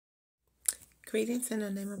Greetings in the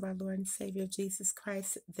name of our Lord and Savior Jesus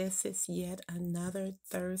Christ. This is yet another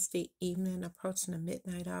Thursday evening approaching the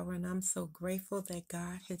midnight hour, and I'm so grateful that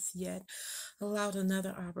God has yet allowed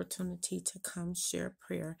another opportunity to come share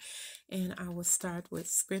prayer. And I will start with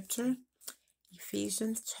scripture,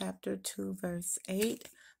 Ephesians chapter 2, verse 8.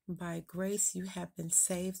 By grace you have been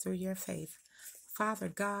saved through your faith. Father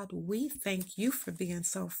God, we thank you for being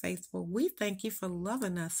so faithful. We thank you for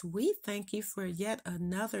loving us. We thank you for yet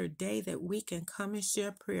another day that we can come and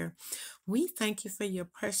share prayer. We thank you for your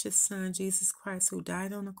precious Son, Jesus Christ, who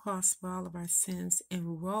died on the cross for all of our sins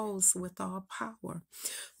and rose with all power.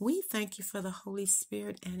 We thank you for the Holy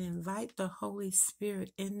Spirit and invite the Holy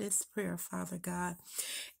Spirit in this prayer, Father God.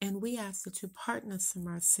 And we ask that you pardon us from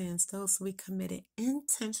our sins, those we committed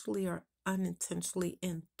intentionally or unintentionally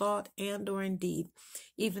in thought and or in deed,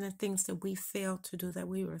 even the things that we failed to do that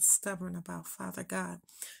we were stubborn about, Father God.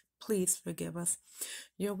 Please forgive us.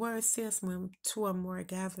 Your word says when two or more are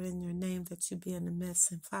gathered in your name that you be in the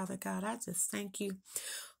midst. And Father God, I just thank you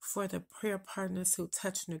for the prayer partners who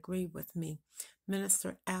touch and agree with me.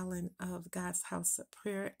 Minister Allen of God's House of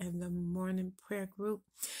Prayer and the Morning Prayer Group.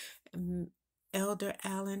 Elder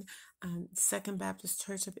Allen, Second Baptist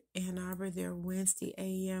Church of Ann Arbor, their Wednesday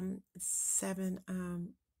 7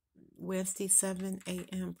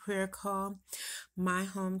 a.m. prayer call. My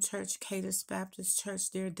home church, Cadus Baptist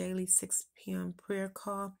Church, their daily 6 p.m. prayer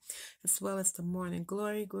call, as well as the Morning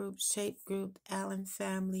Glory Group, Shape Group, Allen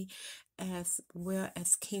Family, as well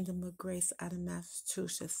as Kingdom of Grace out of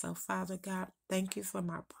Massachusetts. So, Father God, thank you for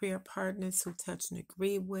my prayer partners who touch and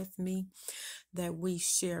agree with me, that we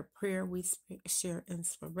share prayer, we share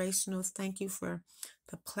inspirationals. Thank you for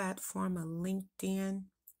the platform of LinkedIn,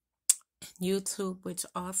 YouTube, which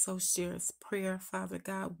also shares prayer, Father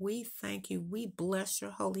God. We thank you. We bless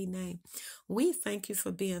your holy name. We thank you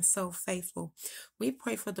for being so faithful. We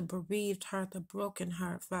pray for the bereaved heart, the broken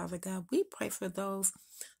heart, Father God. We pray for those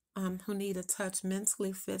who need a touch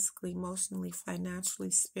mentally, physically, emotionally,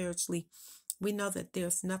 financially, spiritually. We know that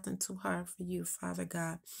there's nothing too hard for you, Father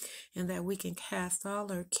God, and that we can cast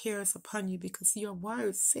all our cares upon you because your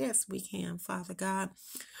word says we can, Father God.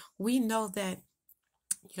 We know that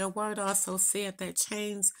your word also said that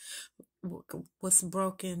chains was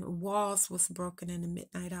broken, walls was broken in the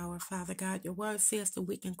midnight hour, Father God. Your word says that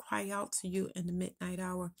we can cry out to you in the midnight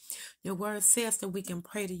hour. Your word says that we can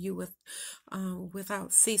pray to you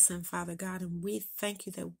without ceasing, Father God. And we thank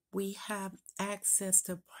you that we have access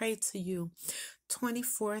to pray to you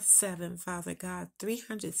 24/7, Father God,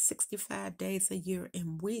 365 days a year.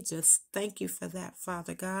 And we just thank you for that,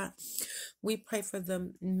 Father God. We pray for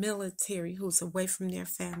the military who's away from their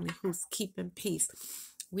family, who's keeping peace.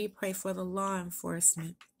 We pray for the law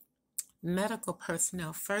enforcement, medical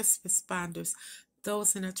personnel, first responders,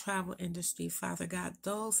 those in the travel industry, Father God,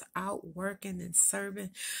 those out working and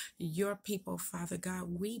serving your people, Father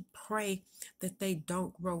God. We pray that they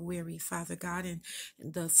don't grow weary, Father God. And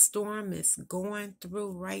the storm is going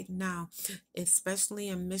through right now, especially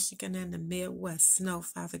in Michigan and the Midwest snow,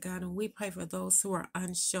 Father God. And we pray for those who are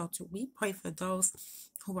unsheltered. We pray for those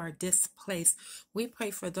who are displaced. We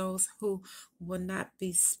pray for those who will not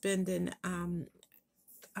be spending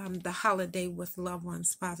the holiday with loved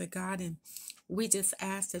ones, Father God. And we just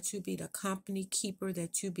ask that you be the company keeper,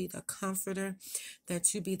 that you be the comforter,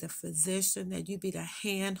 that you be the physician, that you be the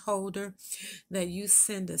hand holder, that you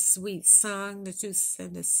send a sweet song, that you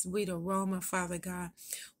send a sweet aroma, Father God.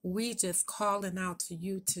 We just calling out to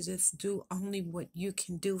you to just do only what you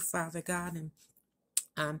can do, Father God. And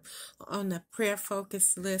on the prayer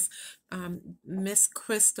focus list, Miss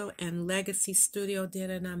Crystal and Legacy Studio did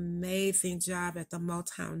an amazing job at the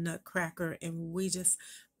Motown Nutcracker, and we just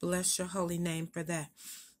bless your holy name for that.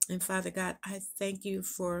 And Father God, I thank you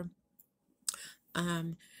for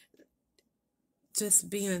just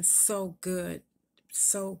being so good,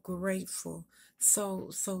 so grateful,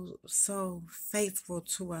 so faithful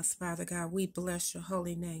to us, Father God. We bless your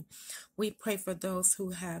holy name. We pray for those who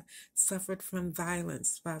have suffered from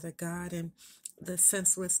violence, Father God, and the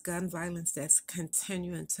senseless gun violence that's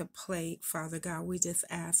continuing to plague, Father God. We just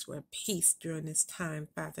ask for peace during this time,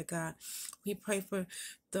 Father God. We pray for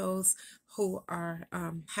those who are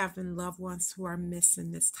having loved ones who are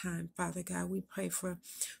missing this time, Father God. We pray for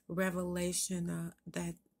revelation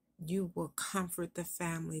that you will comfort the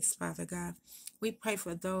families, Father God. We pray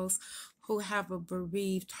for those who have a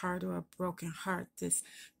bereaved heart or a broken heart this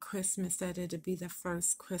Christmas, that it'll be the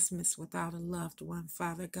first Christmas without a loved one,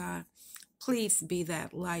 Father God. Please be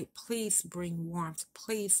that light. Please bring warmth.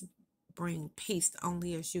 Please bring peace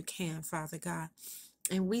only as you can, Father God.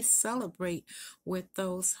 And we celebrate with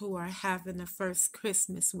those who are having the first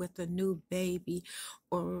Christmas with a new baby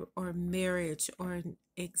or marriage or an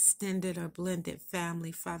extended or blended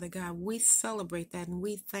family, Father God. We celebrate that and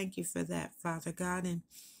we thank you for that, Father God. And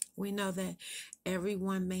we know that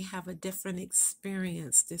everyone may have a different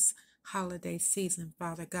experience this holiday season,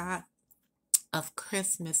 Father God, of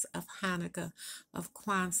Christmas, of Hanukkah, of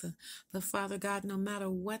Kwanzaa. But Father God, no matter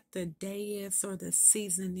what the day is or the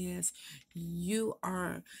season is, you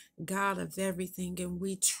are God of everything, and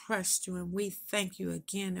we trust you and we thank you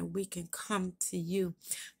again that we can come to you,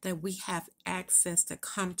 that we have access to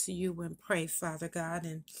come to you and pray, Father God.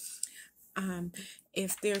 And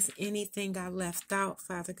if there's anything I left out,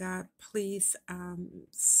 Father God, please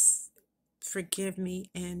forgive me.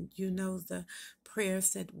 And you know the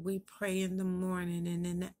prayers that we pray in the morning and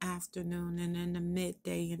in the afternoon and in the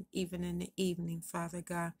midday and even in the evening, Father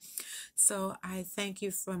God. So I thank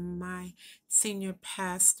you for my senior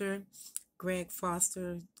pastor, Greg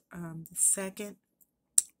Foster II,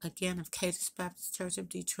 again of Cadence Baptist Church of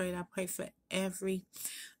Detroit. I pray for every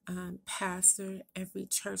pastor, every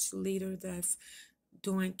church leader that's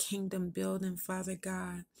doing kingdom building, Father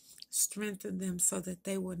God. Strengthen them so that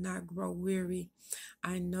they will not grow weary.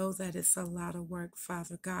 I know that it's a lot of work,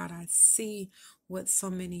 Father God. I see what so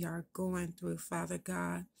many are going through, Father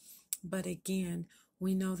God. But again,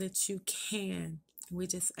 we know that you can. We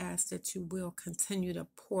just ask that you will continue to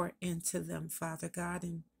pour into them, Father God.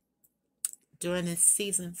 And during this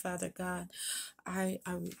season, Father God, I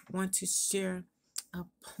want to share a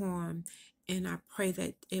poem, and I pray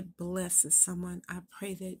that it blesses someone. I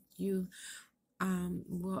pray that you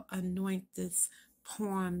will anoint this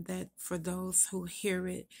poem, that for those who hear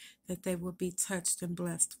it, that they will be touched and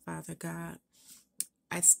blessed, Father God.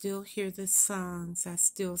 I still hear the songs. I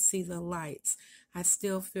still see the lights. I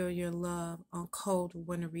still feel your love on cold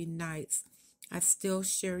wintry nights. I still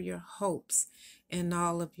share your hopes and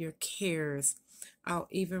all of your cares. I'll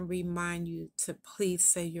even remind you to please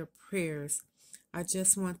say your prayers. I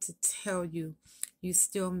just want to tell you, you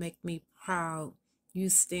still make me proud. You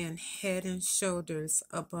stand head and shoulders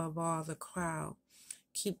above all the crowd.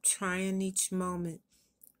 Keep trying each moment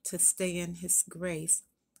to stay in His grace.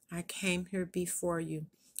 I came here before you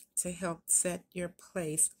to help set your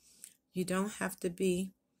place. You don't have to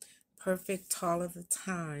be perfect all of the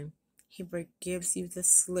time. He forgives you the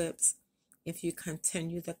slips if you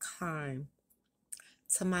continue the climb.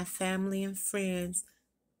 To my family and friends,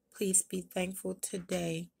 please be thankful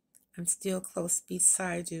today. I'm still close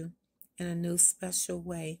beside you in a new special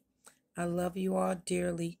way. I love you all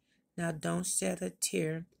dearly. Now don't shed a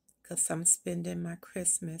tear, 'cause I'm spending my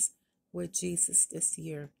Christmas with Jesus this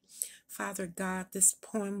year. Father God, this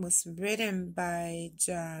poem was written by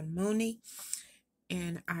John Mooney,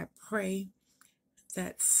 and I pray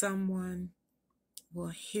that someone will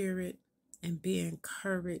hear it and be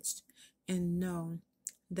encouraged and know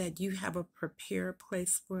that you have a prepared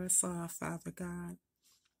place for us all, Father God,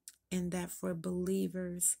 and that for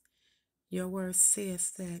believers, your word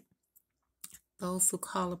says that those who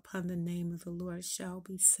call upon the name of the Lord shall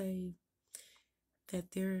be saved,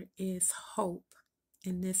 that there is hope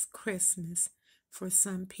in this Christmas for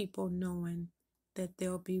some people, knowing that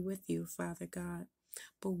they'll be with you, Father God.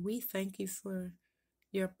 But we thank you for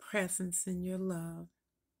your presence and your love.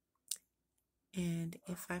 And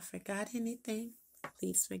if I forgot anything,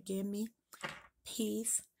 please forgive me.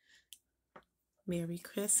 Peace, Merry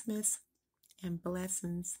Christmas, and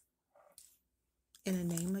blessings in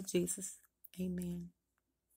the name of Jesus. Amen.